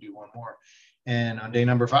have to do one more. And on day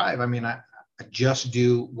number 5, I just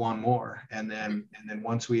do one more. And then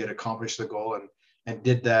once we had accomplished the goal and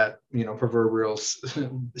did that, proverbial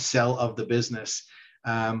sell of the business,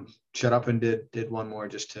 shut up and did one more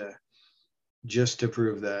just to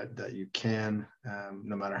prove that you can,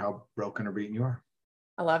 no matter how broken or beaten you are.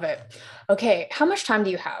 I love it. Okay. How much time do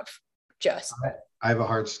you have? I have a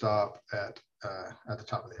hard stop at at the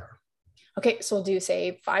top of the hour. Okay, so we'll do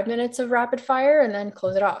say 5 minutes of rapid fire and then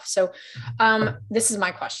close it off. So this is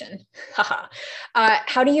my question.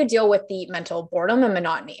 How do you deal with the mental boredom and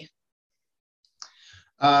monotony?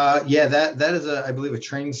 Yeah, that is I believe a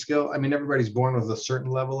training skill. I mean, everybody's born with a certain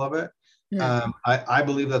level of it. I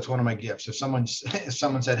believe that's one of my gifts. If someone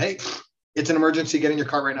said, "Hey, it's an emergency, get in your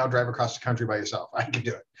car right now, drive across the country by yourself," I could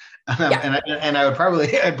do it. And I would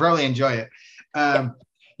I'd probably enjoy it.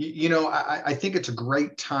 I think it's a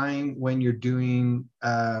great time when you're doing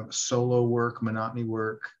solo work, monotony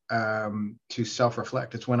work, to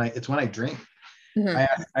self-reflect. It's when I dream. I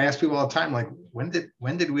ask people all the time, like, when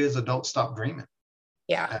did we as adults stop dreaming?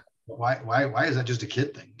 Yeah. Why is that just a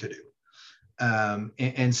kid thing to do?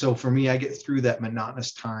 And so for me, I get through that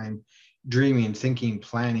monotonous time, dreaming, thinking,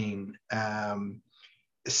 planning,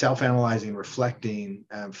 self-analyzing, reflecting,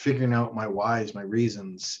 figuring out my whys, my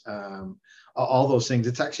reasons, all those things.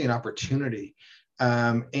 It's actually an opportunity.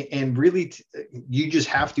 And really, you just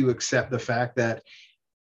have to accept the fact that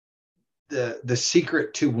the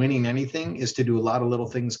secret to winning anything is to do a lot of little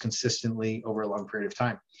things consistently over a long period of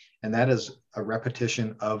time. And that is a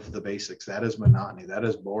repetition of the basics. That is monotony. That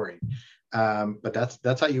is boring. But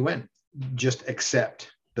that's how you win. Just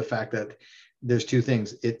accept the fact that there's two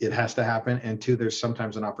things. It has to happen. And two, there's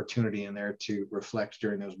sometimes an opportunity in there to reflect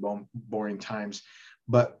during those boring times.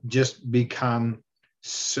 But just become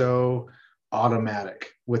so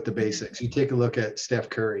automatic with the basics. You take a look at Steph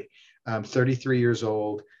Curry, 33 years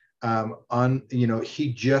old.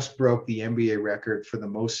 He just broke the NBA record for the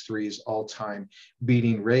most threes all time,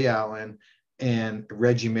 beating Ray Allen and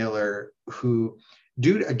Reggie Miller, who,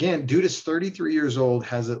 dude is 33 years old,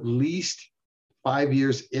 has at least 5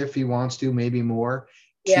 years, if he wants to, maybe more,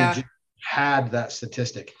 to just had that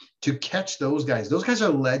statistic. To catch those guys are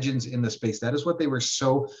legends in the space. That is what they were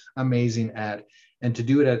so amazing at. And to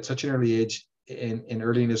do it at such an early age, and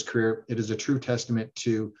early in his career, it is a true testament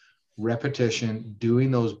to repetition,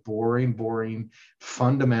 doing those boring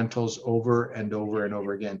fundamentals over and over and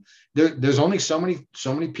over again. There's only so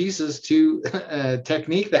many pieces to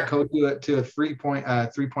technique that go to a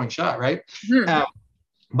 3-point shot, right?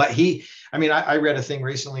 But I read a thing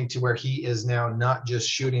recently to where he is now not just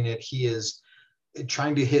shooting it, he is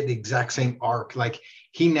trying to hit the exact same arc. Like,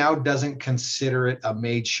 he now doesn't consider it a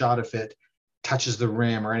made shot if it touches the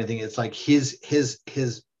rim or anything. It's like his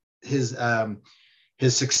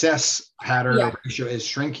success pattern or ratio is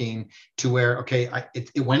shrinking to where, okay,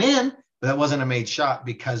 it went in, but that wasn't a made shot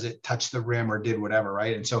because it touched the rim or did whatever,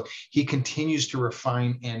 right? And so he continues to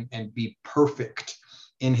refine and be perfect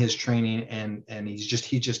in his training, and he's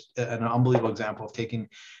just an unbelievable example of taking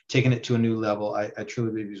it to a new level. I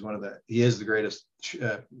truly believe he is the greatest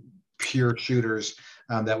pure shooters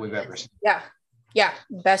that we've ever seen. Yeah,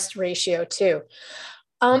 best ratio too.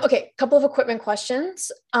 Okay, couple of equipment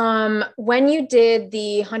questions. When you did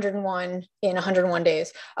the 101 in 101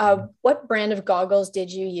 days, what brand of goggles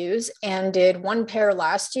did you use, and did one pair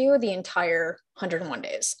last you the entire 101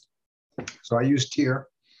 days? So I used TYR.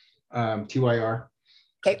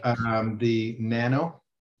 Okay. The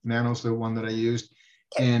Nano's the one that I used.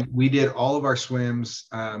 Okay. And we did all of our swims.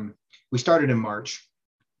 We started in March.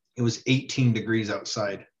 It was 18 degrees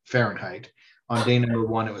outside Fahrenheit. On day number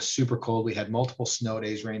 1, it was super cold. We had multiple snow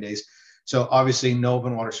days, rain days. So obviously no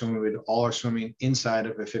open water swimming. We did all our swimming inside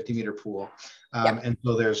of a 50-meter pool. And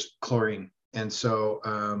so there's chlorine. And so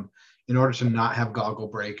in order to not have goggle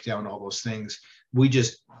breakdown, all those things, we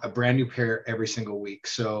just a brand new pair every single week.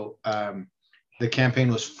 So the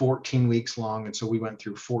campaign was 14 weeks long. And so we went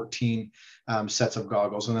through 14 sets of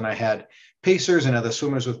goggles. And then I had pacers and other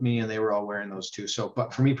swimmers with me, and they were all wearing those too. So,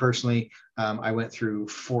 but for me personally, I went through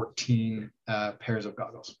 14 pairs of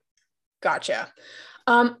goggles. Gotcha.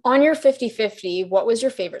 On your 50-50, what was your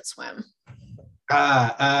favorite swim?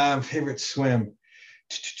 Favorite swim.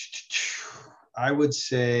 I would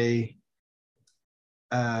say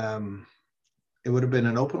it would have been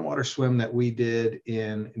an open water swim that we did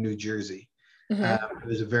in New Jersey. It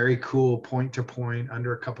was a very cool point to point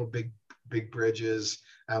under a couple big bridges.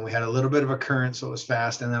 We had a little bit of a current, so it was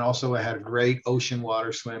fast. And then also I had a great ocean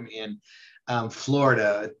water swim in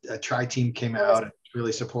Florida. A tri-team came out and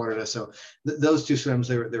really supported us. So those two swims,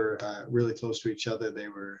 they were really close to each other. They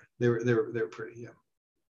were pretty.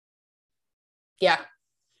 Yeah.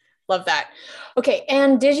 Love that. Okay.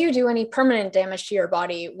 And did you do any permanent damage to your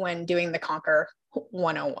body when doing the Conquer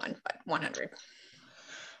 101, but 100?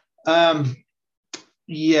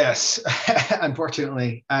 Yes,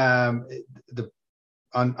 unfortunately, on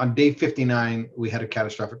day 59, we had a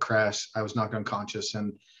catastrophic crash. I was knocked unconscious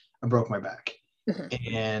and I broke my back,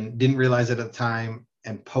 and didn't realize it at the time.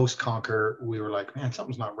 and post Conquer, we were like, man,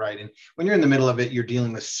 something's not right. And when you're in the middle of it, you're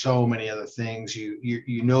dealing with so many other things.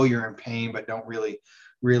 You know you're in pain, but don't really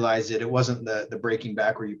realize it. It wasn't the breaking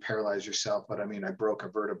back where you paralyze yourself, but I mean, I broke a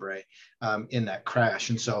vertebrae in that crash.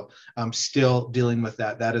 And so I'm still dealing with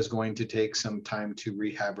that. That is going to take some time to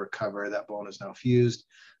rehab, recover. That bone is now fused.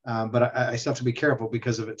 But I still have to be careful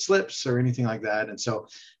because if it slips or anything like that. And so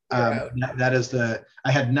that is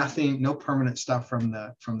I had nothing, no permanent stuff from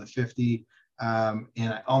the 50. And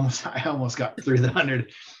I almost got through the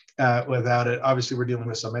 100 without it. Obviously, we're dealing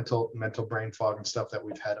with some mental brain fog and stuff that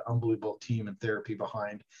we've had unbelievable team and therapy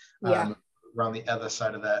behind around the other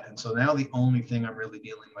side of that. And so now the only thing I'm really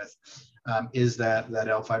dealing with is that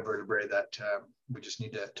L5 vertebrae that we just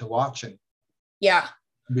need to watch and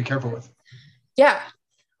be careful with. Yeah.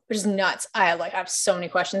 Which is nuts. I have so many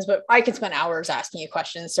questions, but I can spend hours asking you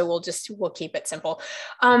questions. So we'll keep it simple.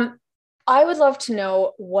 I would love to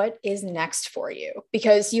know what is next for you,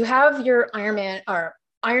 because you have your Ironman or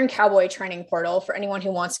Iron Cowboy training portal for anyone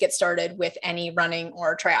who wants to get started with any running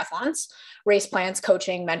or triathlons, race plans,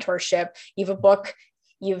 coaching, mentorship. You have a book,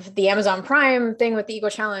 you've the Amazon Prime thing with the Ego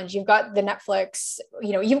Challenge. You've got the Netflix,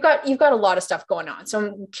 you've got a lot of stuff going on. So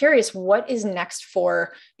I'm curious, what is next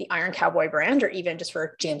for the Iron Cowboy brand, or even just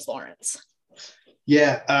for James Lawrence?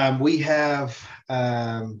 Yeah, we have,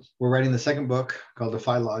 we're writing the second book called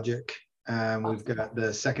Defy Logic. We've got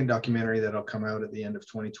the second documentary that'll come out at the end of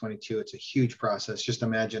 2022. It's a huge process. Just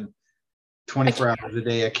imagine 24 hours a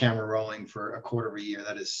day, a camera rolling for a quarter of a year.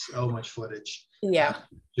 That is so much footage. Yeah.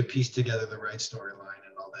 To piece together the right storyline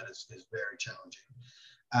and all that is very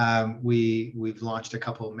challenging. We've launched a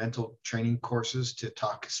couple of mental training courses to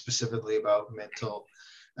talk specifically about mental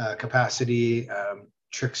capacity,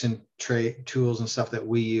 tricks and tools and stuff that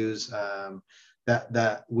we use.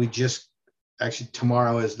 That we just actually,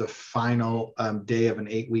 tomorrow is the final day of an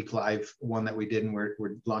 8-week live one that we did, and we're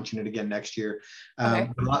launching it again next year. A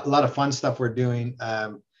lot of fun stuff we're doing.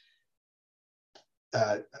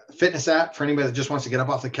 Fitness app for anybody that just wants to get up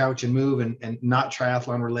off the couch and move, and not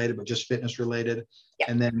triathlon related, but just fitness related. Yeah.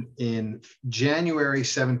 And then in January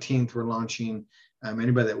 17th, we're launching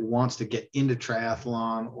anybody that wants to get into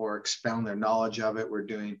triathlon or expound their knowledge of it. We're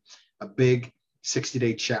doing a big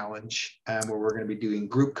 60-day challenge where we're going to be doing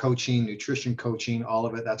group coaching, nutrition coaching, all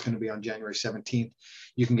of it. That's going to be on January 17th.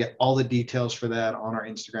 You can get all the details for that on our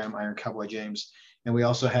Instagram, Iron Cowboy James. And we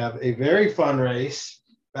also have a very fun race.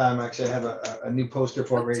 Actually, I have a new poster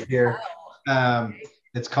for it right here.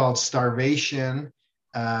 It's called Starvation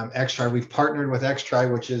XTRI. We've partnered with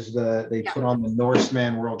XTRI, which is they put on the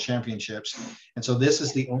Norseman World Championships. And so this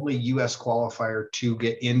is the only US qualifier to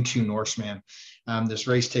get into Norseman. This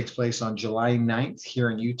race takes place on July 9th here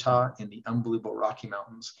in Utah in the unbelievable Rocky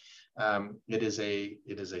Mountains. It is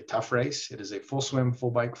a tough race. It is a full swim,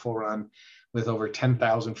 full bike, full run with over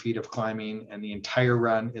 10,000 feet of climbing. And the entire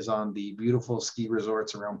run is on the beautiful ski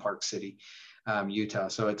resorts around Park City, Utah.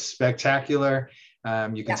 So it's spectacular.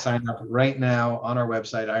 You can sign up right now on our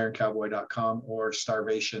website, ironcowboy.com or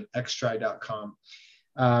starvationxtri.com.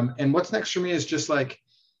 And what's next for me is just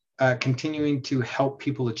continuing to help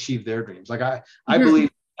people achieve their dreams. I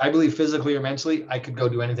believe physically or mentally, I could go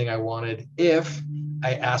do anything I wanted if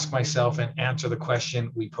I ask myself and answer the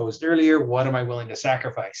question we posed earlier: what am I willing to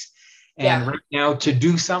sacrifice? And right now, to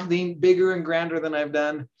do something bigger and grander than I've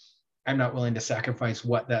done, I'm not willing to sacrifice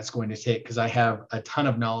what that's going to take, because I have a ton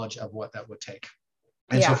of knowledge of what that would take.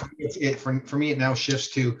 And so for me, it now shifts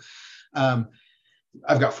to,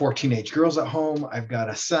 I've got 4 teenage girls at home. I've got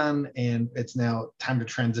a son, and it's now time to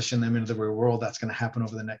transition them into the real world. That's going to happen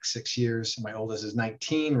over the next 6 years. My oldest is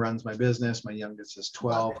 19, runs my business. My youngest is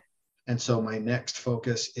 12. And so my next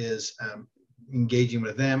focus is engaging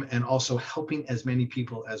with them and also helping as many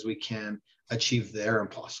people as we can achieve their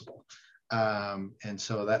impossible. And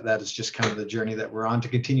so that is just kind of the journey that we're on to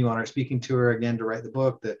continue on our speaking tour, again, to write the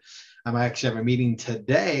book. That I actually have a meeting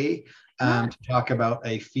today to talk about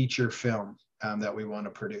a feature film that we want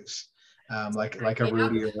to produce, like a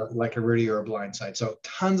Rudy or a Blindside. So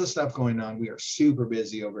tons of stuff going on. We are super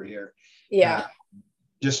busy over here. Yeah.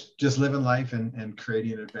 Just living life and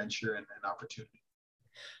creating an adventure and an opportunity.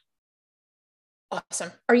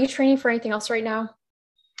 Awesome. Are you training for anything else right now?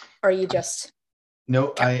 Or are you just...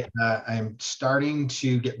 No, I'm starting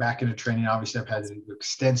to get back into training. Obviously, I've had an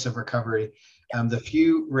extensive recovery. The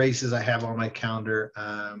few races I have on my calendar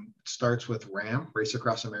starts with RAM, Race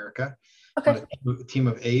Across America. Okay. A team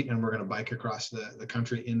of 8, and we're going to bike across the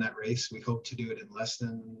country in that race. We hope to do it in less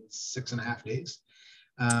than 6.5 days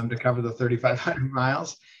to cover the 3,500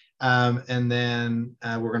 miles. And then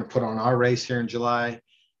we're going to put on our race here in July.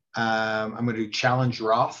 I'm going to do Challenge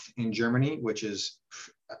Roth in Germany, which is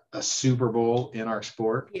a Super Bowl in our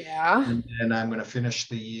sport. Yeah. And then I'm going to finish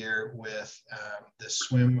the year with the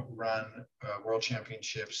swim run world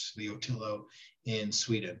championships, the Otillo in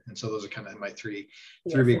Sweden. And so those are kind of my three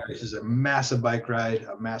big races: a massive bike ride,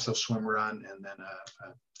 a massive swim run, and then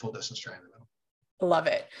a full distance triathlon. Love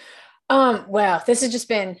it. Wow, this has just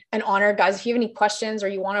been an honor, guys. If you have any questions or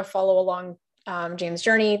you want to follow along James'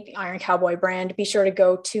 journey, the Iron Cowboy brand, be sure to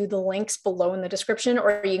go to the links below in the description,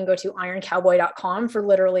 or you can go to ironcowboy.com for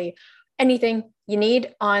literally anything you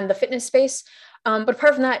need on the fitness space. But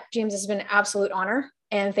apart from that, James, this has been an absolute honor.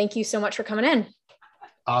 And thank you so much for coming in.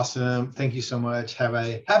 Awesome. Thank you so much. Have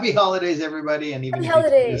a happy holidays, everybody. And even if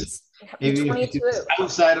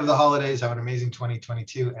outside of the holidays, have an amazing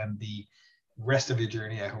 2022, and the rest of your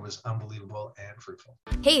journey I hope is unbelievable and fruitful.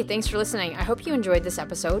 Hey, thanks for listening. I hope you enjoyed this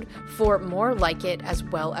episode. For more like it, as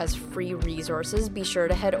well as free resources, be sure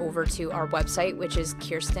to head over to our website, which is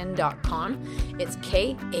Khierstyn.com. It's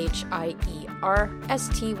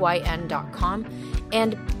KHIERSTYN.com.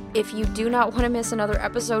 And if you do not want to miss another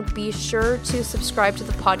episode, be sure to subscribe to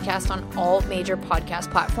the podcast on all major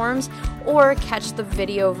podcast platforms, or catch the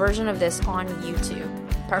video version of this on YouTube.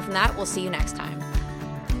 Apart from that, we'll see you next time.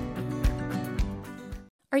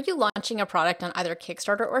 Are you launching a product on either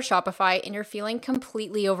Kickstarter or Shopify and you're feeling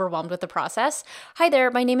completely overwhelmed with the process? Hi there,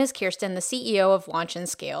 my name is Khierstyn, the CEO of Launch and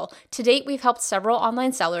Scale. To date, we've helped several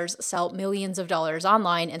online sellers sell millions of dollars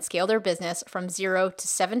online and scale their business from 0 to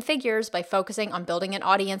 7 figures by focusing on building an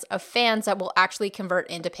audience of fans that will actually convert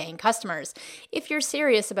into paying customers. If you're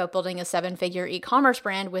serious about building a 7-figure e-commerce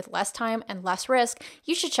brand with less time and less risk,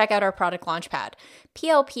 you should check out our product Launchpad.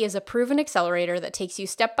 PLP is a proven accelerator that takes you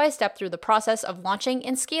step by step through the process of launching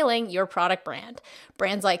and scaling your product brand.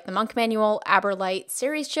 Brands like the Monk Manual, AberLite,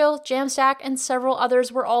 Series Chill, Jamstack, and several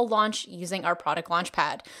others were all launched using our product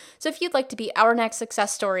Launchpad. So if you'd like to be our next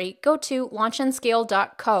success story, go to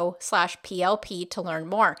launchandscale.co/PLP to learn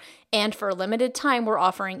more. And for a limited time, we're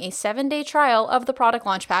offering a 7-day trial of the product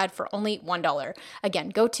Launchpad for only $1. Again,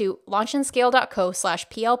 go to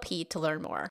launchandscale.co/PLP to learn more.